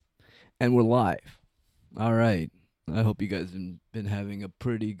And we're live. All right. I hope you guys have been having a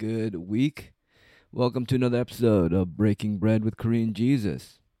pretty good week. Welcome to another episode of Breaking Bread with Korean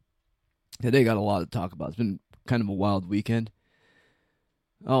Jesus. Today got a lot to talk about. It's been kind of a wild weekend.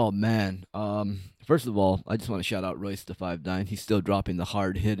 Oh man. First of all, I just want to shout out Royce the 5'9". He's still dropping the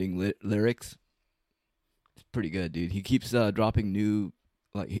hard hitting lyrics. It's pretty good, dude. He keeps dropping new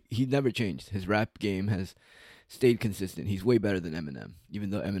like he never changed. His rap game has stayed consistent. He's way better than Eminem,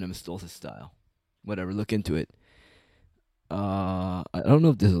 even though Eminem stole his style. Whatever, look into it. I don't know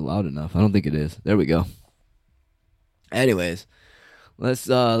if this is loud enough. I don't think it is. There we go. Anyways, let's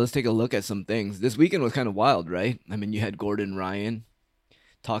take a look at some things. This weekend was kind of wild, right? I mean, you had Gordon Ryan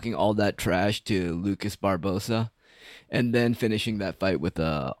talking all that trash to Lucas Barbosa, and then finishing that fight with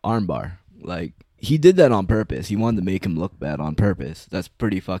a armbar. Like he did that on purpose. He wanted to make him look bad on purpose. That's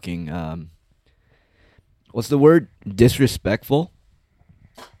pretty fucking what's the word? Disrespectful,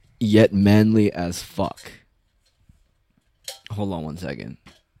 yet manly as fuck. Hold on one second.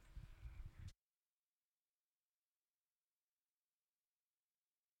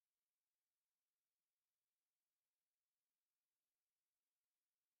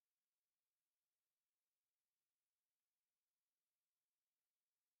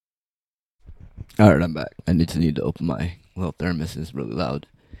 All right, I'm back. I need to open my little thermos. It's really loud.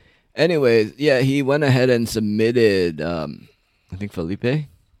 Anyways, yeah, he went ahead and submitted. I think Felipe.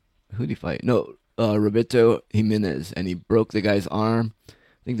 Who did he fight? No, Roberto Jimenez, and he broke the guy's arm. I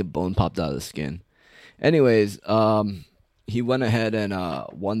think the bone popped out of the skin. Anyways, he went ahead and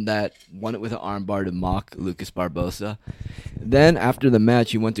won it with an armbar to mock Lucas Barbosa. Then after the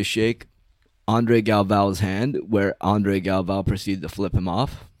match, he went to shake Andre Galval's hand, where Andre Galval proceeded to flip him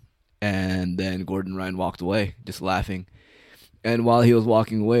off, and then Gordon Ryan walked away, just laughing. And while he was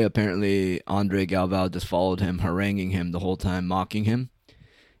walking away, apparently Andre Galval just followed him, haranguing him the whole time, mocking him,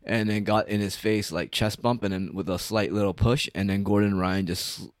 and then got in his face like chest bump, and then with a slight little push, and then Gordon Ryan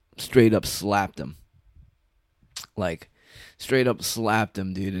just straight up slapped him, like straight up slapped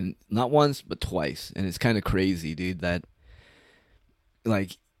him, dude, and not once but twice. And it's kind of crazy, dude, that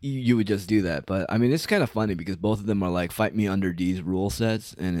like you would just do that. But I mean, it's kind of funny because both of them are like fight me under these rule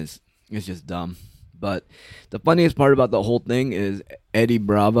sets, and it's just dumb. But the funniest part about the whole thing is Eddie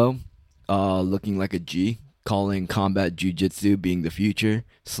Bravo, looking like a G, calling combat jujitsu being the future,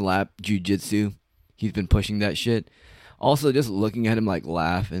 slap jujitsu. He's been pushing that shit. Also, just looking at him like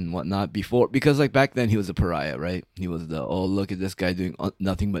laugh and whatnot before, because like back then he was a pariah, right? He was the, oh, look at this guy doing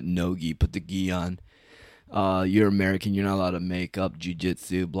nothing but no gi, put the gi on. You're American, you're not allowed to make up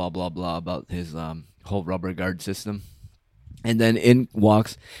jujitsu, blah blah blah about his whole rubber guard system. And then in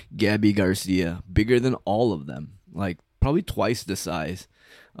walks Gabby Garcia, bigger than all of them, like probably twice the size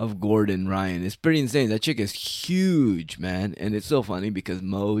of Gordon Ryan. It's pretty insane. That chick is huge, man, and it's so funny because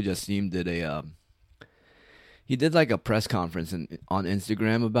Mo just seemed did a he did like a press conference on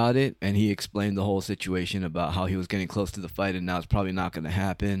Instagram about it, and he explained the whole situation about how he was getting close to the fight, and now it's probably not going to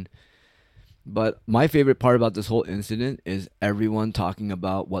happen. But my favorite part about this whole incident is everyone talking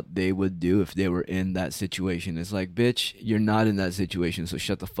about what they would do if they were in that situation. It's like, bitch, you're not in that situation, so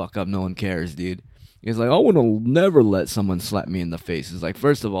shut the fuck up. No one cares, dude. He's like, I would never let someone slap me in the face. It's like,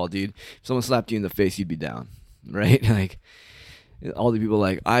 first of all, dude, if someone slapped you in the face, you'd be down, right? Like, all the people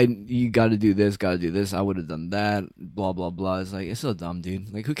like, you got to do this, got to do this. I would have done that, blah blah blah. It's like, it's so dumb,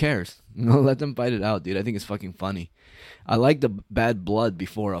 dude. Like, who cares? Let them fight it out, dude. I think it's fucking funny. I like the bad blood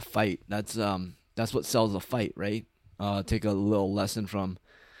before a fight. That's what sells a fight, right? Take a little lesson from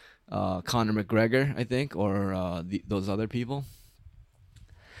Conor McGregor, I think, or those other people.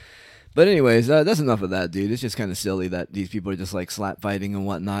 But anyways, that's enough of that, dude. It's just kind of silly that these people are just like slap fighting and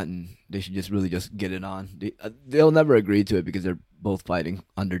whatnot, and they should just really just get it on. They'll never agree to it because they're both fighting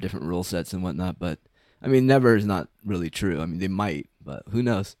under different rule sets and whatnot. But I mean, never is not really true. I mean, they might, but who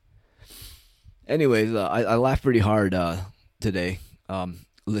knows? Anyways, I laughed pretty hard today,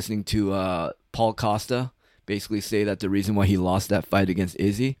 listening to Paul Costa basically say that the reason why he lost that fight against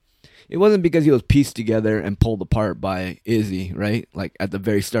Izzy, it wasn't because he was pieced together and pulled apart by Izzy, right? Like at the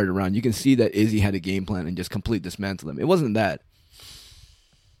very start of the round, you can see that Izzy had a game plan and just complete dismantle him. It wasn't that.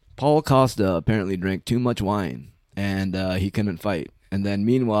 Paul Costa apparently drank too much wine and he couldn't fight. And then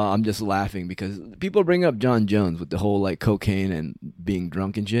meanwhile, I'm just laughing because people bring up John Jones with the whole like cocaine and being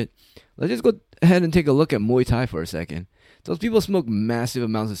drunk and shit. Let's just go ahead and take a look at Muay Thai for a second. Those people smoke massive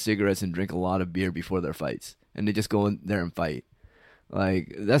amounts of cigarettes and drink a lot of beer before their fights, and they just go in there and fight.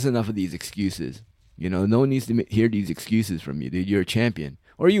 Like, that's enough of these excuses. No one needs to hear these excuses from you, dude. You're a champion,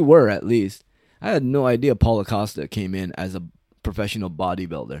 or you were at least. I had no idea Paul Acosta came in as a professional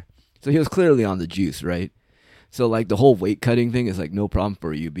bodybuilder, so he was clearly on the juice, right? So like the whole weight cutting thing is like no problem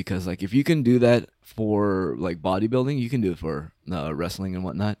for you, because like if you can do that for like bodybuilding, you can do it for wrestling and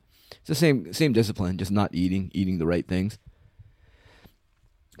whatnot. It's the same discipline, just not eating the right things.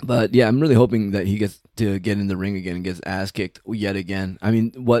 But yeah, I'm really hoping that he gets to get in the ring again and gets ass kicked yet again. I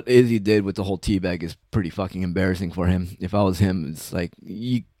mean, what Izzy did with the whole teabag is pretty fucking embarrassing for him. If I was him, it's like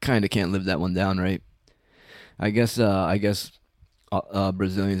you kind of can't live that one down, right? I guess Brazilians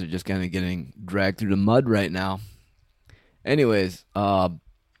are just kind of getting dragged through the mud right now. Anyways, I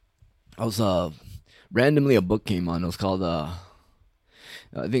was randomly a book came on. It was called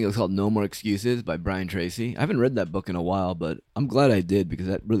I think it was called No More Excuses by Brian Tracy. I haven't read that book in a while, but I'm glad I did, because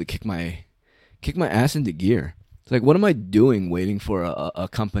that really kicked my ass into gear. It's like, what am I doing waiting for a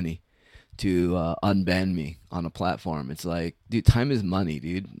company to unban me on a platform? It's like, dude, time is money,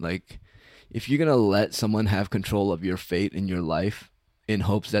 dude. Like, if you're gonna let someone have control of your fate in your life in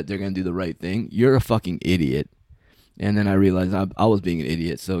hopes that they're gonna do the right thing, you're a fucking idiot. And then I realized I was being an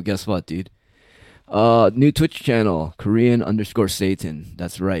idiot. So guess what, dude? New Twitch channel, Korean_Satan.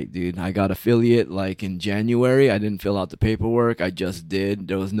 That's right, dude. I got affiliate like in January. I didn't fill out the paperwork. I just did.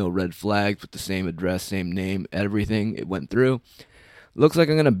 There was no red flags with the same address, same name, everything. It went through. Looks like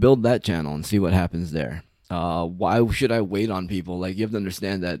I'm gonna build that channel and see what happens there. Why should I wait on people? Like, you have to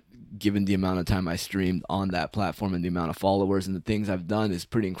understand that given the amount of time I streamed on that platform and the amount of followers and the things I've done is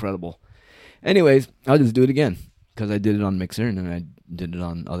pretty incredible. Anyways, I'll just do it again, because I did it on Mixer and then I did it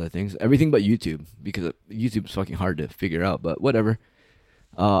on other things. Everything but YouTube, because YouTube's fucking hard to figure out, but whatever.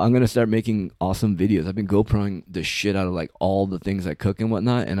 I'm going to start making awesome videos. I've been GoProing the shit out of like all the things I cook and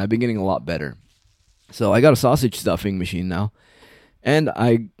whatnot, and I've been getting a lot better. So I got a sausage stuffing machine now, and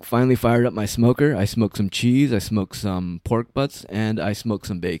I finally fired up my smoker. I smoked some cheese, I smoked some pork butts, and I smoked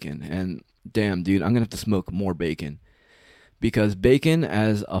some bacon. And damn, dude, I'm going to have to smoke more bacon, because bacon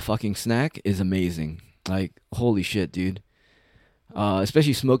as a fucking snack is amazing. Like, holy shit, dude.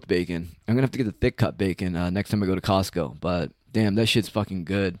 Especially smoked bacon. I'm gonna have to get the thick cut bacon next time I go to Costco. But damn, that shit's fucking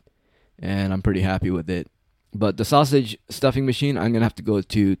good, and I'm pretty happy with it. But the sausage stuffing machine, I'm gonna have to go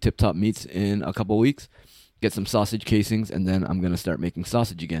to Tip Top Meats in a couple weeks, get some sausage casings, and then I'm gonna start making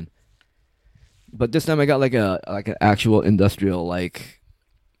sausage again. But this time I got like an actual industrial like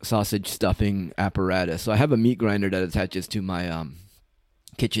sausage stuffing apparatus. So I have a meat grinder that attaches to my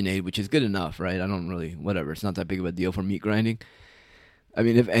KitchenAid, which is good enough, right? I don't really, whatever. It's not that big of a deal for meat grinding. I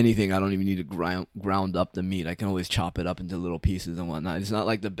mean, if anything, I don't even need to ground up the meat. I can always chop it up into little pieces and whatnot. It's not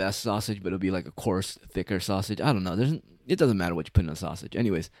like the best sausage, but it'll be like a coarse, thicker sausage. I don't know. It doesn't matter what you put in a sausage.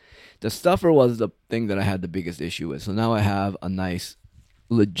 Anyways, the stuffer was the thing that I had the biggest issue with. So now I have a nice,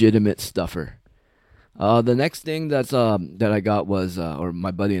 legitimate stuffer. The next thing that I got was, or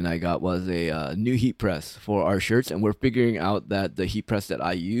my buddy and I got, was a new heat press for our shirts, and we're figuring out that the heat press that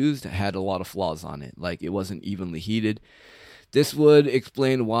I used had a lot of flaws on it. Like, it wasn't evenly heated. This would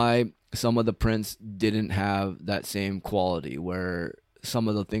explain why some of the prints didn't have that same quality, where some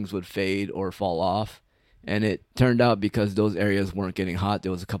of the things would fade or fall off. And it turned out because those areas weren't getting hot,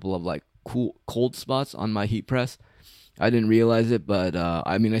 there was a couple of like cold spots on my heat press. I didn't realize it, but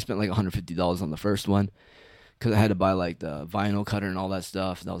I mean, I spent like $150 on the first one, because I had to buy like the vinyl cutter and all that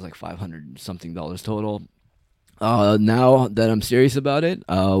stuff. That was like $500 something total. Now that I'm serious about it,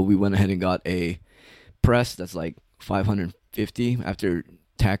 we went ahead and got a press that's like $550 after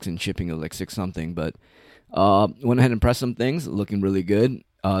tax and shipping. It was like $6 something, but went ahead and pressed some things, looking really good.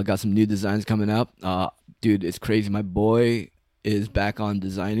 Got some new designs coming up. Dude, it's crazy. My boy is back on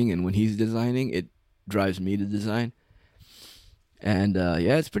designing, and when he's designing, it drives me to design. And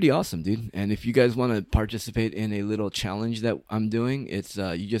yeah, it's pretty awesome, dude. And if you guys want to participate in a little challenge that I'm doing, it's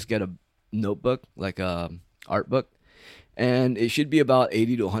you just get a notebook, like a art book, and it should be about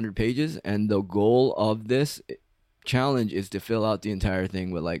 80 to 100 pages. And the goal of this challenge is to fill out the entire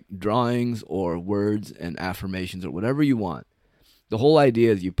thing with like drawings or words and affirmations or whatever you want. The whole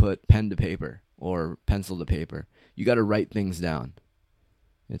idea is you put pen to paper or pencil to paper. You got to write things down.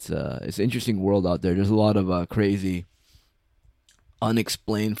 It's an interesting world out there. There's a lot of crazy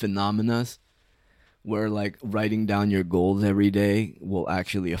unexplained phenomena where like writing down your goals every day will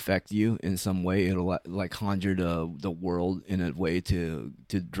actually affect you in some way. It'll like conjure the world in a way to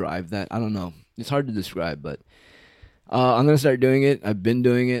drive that. I don't know. It's hard to describe, but I'm going to start doing it. I've been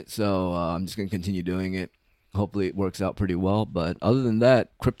doing it, so I'm just going to continue doing it. Hopefully it works out pretty well. But other than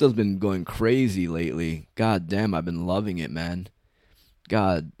that, crypto's been going crazy lately. God damn, I've been loving it, man.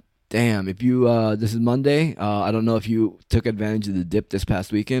 God damn. If you, this is Monday. I don't know if you took advantage of the dip this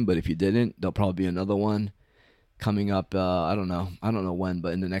past weekend, but if you didn't, there'll probably be another one coming up. I don't know when,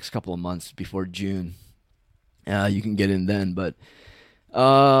 but in the next couple of months before June, you can get in then. But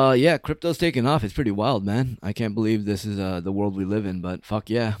Yeah, crypto's taking off. It's pretty wild, man. I can't believe this is the world we live in, but fuck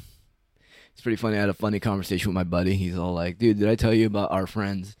yeah. It's pretty funny. I had a funny conversation with my buddy. He's all like, dude, did I tell you about our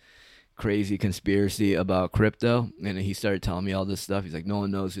friend's crazy conspiracy about crypto? And he started telling me all this stuff. He's like, no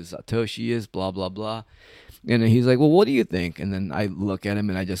one knows who Satoshi is, blah, blah, blah. And then he's like, well, what do you think? And then I look at him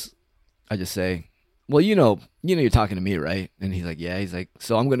and I just say, well, you're talking to me, right? And he's like, yeah. He's like,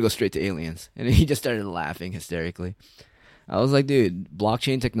 so I'm going to go straight to aliens. And he just started laughing hysterically. I was like, dude,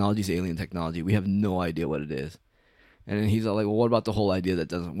 blockchain technology is alien technology. We have no idea what it is. And then he's all like, well, what about the whole idea that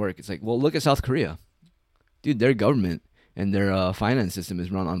doesn't work? It's like, well, look at South Korea. Dude, their government and their finance system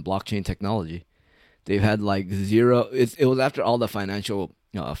is run on blockchain technology. They've had like zero. It was after all the financial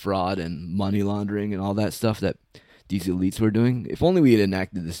fraud and money laundering and all that stuff that these elites were doing. If only we had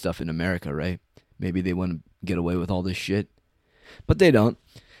enacted this stuff in America, right? Maybe they wouldn't get away with all this shit. But they don't.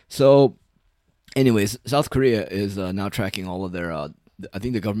 So anyways, South Korea is now tracking all of their, I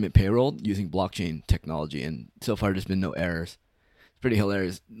think, the government payroll using blockchain technology, and so far there's been no errors. It's pretty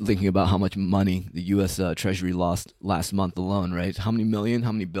hilarious thinking about how much money the U.S. Treasury lost last month alone, right? How many million,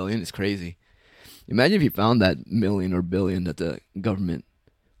 how many billion? It's crazy. Imagine if you found that million or billion that the government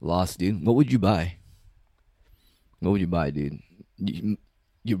lost, dude. What would you buy? What would you buy, dude?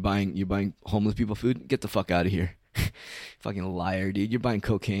 You're buying homeless people food? Get the fuck out of here. Fucking liar, dude. You're buying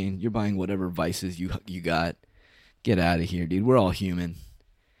cocaine. You're buying whatever vices you got. Get out of here, dude. We're all human.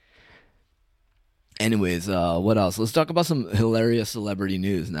 Anyways, what else? Let's talk about some hilarious celebrity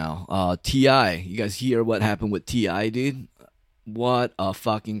news now. T.I. You guys hear what happened with T.I., dude? What a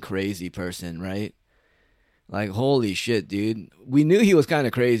fucking crazy person, right? Like, holy shit, dude. We knew he was kind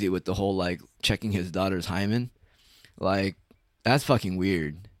of crazy with the whole, like, checking his daughter's hymen. Like, that's fucking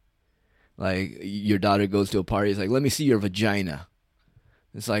weird. Like, your daughter goes to a party, it's like, let me see your vagina.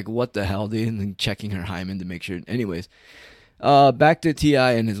 It's like, what the hell, dude? And checking her hymen to make sure. Anyways, back to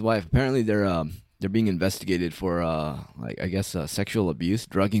T.I. and his wife. Apparently, they're being investigated for, like, I guess, sexual abuse,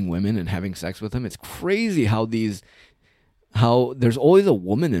 drugging women and having sex with them. It's crazy how there's always a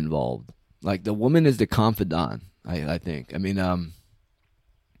woman involved. Like, the woman is the confidant, I think. I mean, I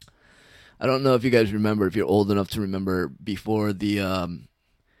don't know if you guys remember, if you're old enough to remember, before the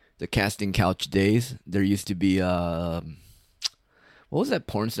casting couch days, there used to be, what was that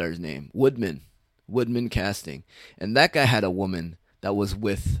porn star's name? Woodman Casting. And that guy had a woman that was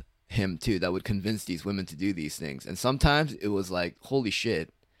with him too, that would convince these women to do these things. And sometimes it was like, holy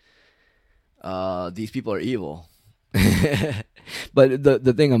shit, these people are evil. But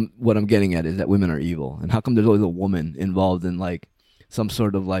the thing what I'm getting at is that women are evil, and how come there's always a woman involved in like some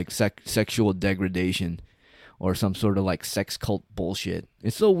sort of like sexual degradation or some sort of like sex cult bullshit?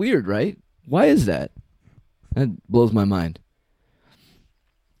 It's so weird, right? Why is that? That blows my mind.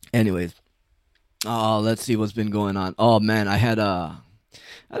 Anyways, let's see what's been going on. Oh man, I had a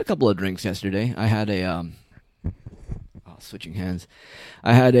couple of drinks yesterday. I had a switching hands.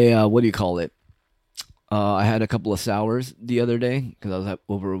 I had a what do you call it? I had a couple of sours the other day because I was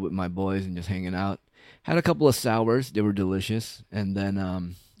over with my boys and just hanging out. Had a couple of sours. They were delicious. And then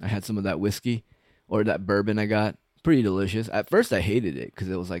I had some of that whiskey or that bourbon I got. Pretty delicious. At first, I hated it because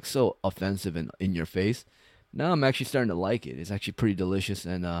it was like so offensive and in your face. Now I'm actually starting to like it. It's actually pretty delicious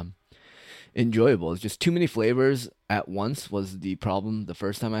and enjoyable. It's just too many flavors at once was the problem the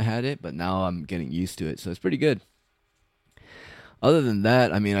first time I had it. But now I'm getting used to it. So it's pretty good. Other than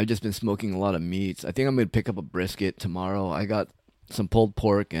that, I mean, I've just been smoking a lot of meats. I think I'm going to pick up a brisket tomorrow. I got some pulled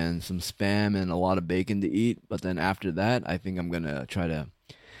pork and some Spam and a lot of bacon to eat. But then after that, I think I'm going to try to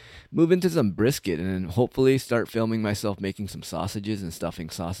move into some brisket and then hopefully start filming myself making some sausages and stuffing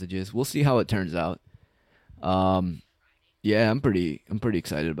sausages. We'll see how it turns out. Um, yeah, I'm pretty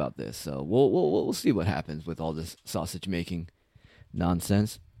excited about this. So we'll see what happens with all this sausage making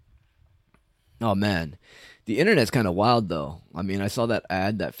nonsense. Oh man, the internet's kind of wild though. I mean, I saw that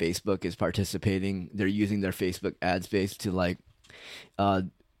ad that Facebook is participating. They're using their Facebook ad space to like uh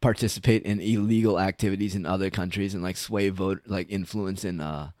participate in illegal activities in other countries and like sway vote like influence in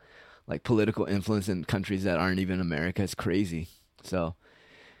like political influence in countries that aren't even America. It's crazy. So,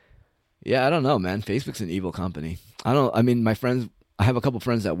 yeah, I don't know, man. Facebook's an evil company. I mean, my friends I have a couple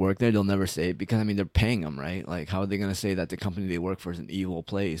friends that work there. They'll never say it because I mean they're paying them, right? Like how are they going to say that the company they work for is an evil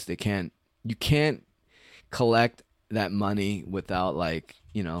place? They can't you can't collect that money without like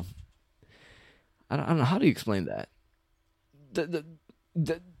I don't know how do you explain that the,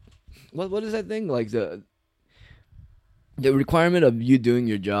 the what is that thing like the requirement of you doing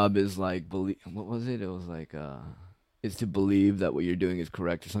your job is like believe what was it was like is to believe that what you're doing is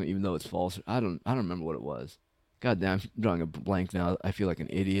correct or something even though it's false. I don't remember what it was. God damn, I'm drawing a blank now. I feel like an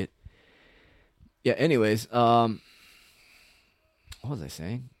idiot. Yeah, anyways, What was I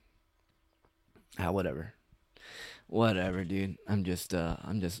saying? Whatever. Dude. I'm just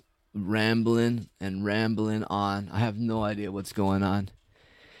rambling and rambling on. I have no idea what's going on.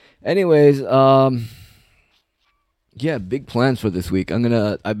 Anyways, yeah, big plans for this week.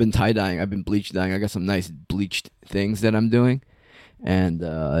 I've been tie dyeing. I've been bleach dyeing. I got some nice bleached things that I'm doing, and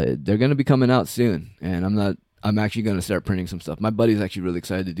they're gonna be coming out soon. And I'm actually gonna start printing some stuff. My buddy's actually really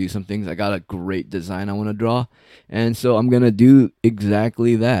excited to do some things. I got a great design I want to draw, and so I'm gonna do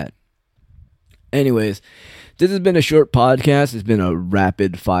exactly that. Anyways, this has been a short podcast. It's been a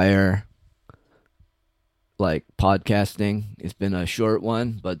rapid fire like podcasting. It's been a short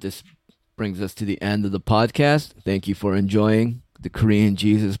one, but this brings us to the end of the podcast. Thank you for enjoying the Korean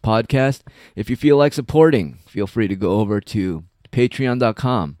Jesus podcast. If you feel like supporting, feel free to go over to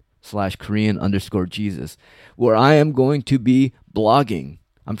patreon.com/Korean_Jesus, where I am going to be blogging.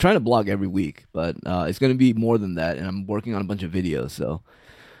 I'm trying to blog every week, but it's going to be more than that, and I'm working on a bunch of videos. So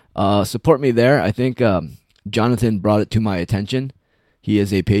support me there. I think Jonathan brought it to my attention. He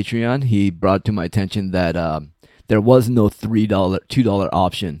is a Patreon. He brought to my attention that there was no $2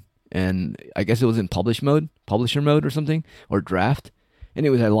 option. And I guess it was in publisher mode or something, or draft.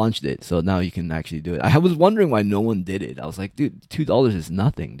 Anyways, I launched it, so now you can actually do it. I was wondering why no one did it. I was like, dude, $2 is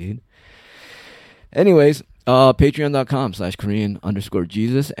nothing, dude. Anyways,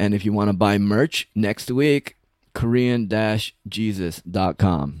 patreon.com/Korean_Jesus. And if you want to buy merch next week,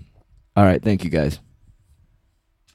 Korean-Jesus.com. All right, thank you guys.